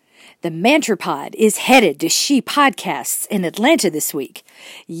The Mantrapod is headed to She Podcasts in Atlanta this week.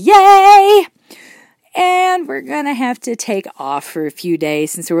 Yay! And we're going to have to take off for a few days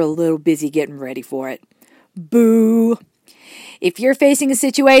since we're a little busy getting ready for it. Boo! If you're facing a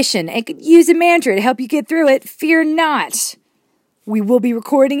situation and could use a mantra to help you get through it, fear not. We will be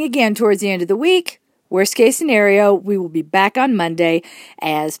recording again towards the end of the week. Worst case scenario, we will be back on Monday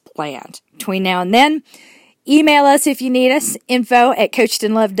as planned. Between now and then, email us if you need us,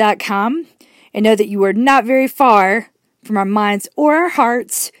 info@coachedinlove.com, and know that you are not very far from our minds or our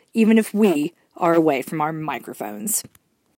hearts, even if we are away from our microphones.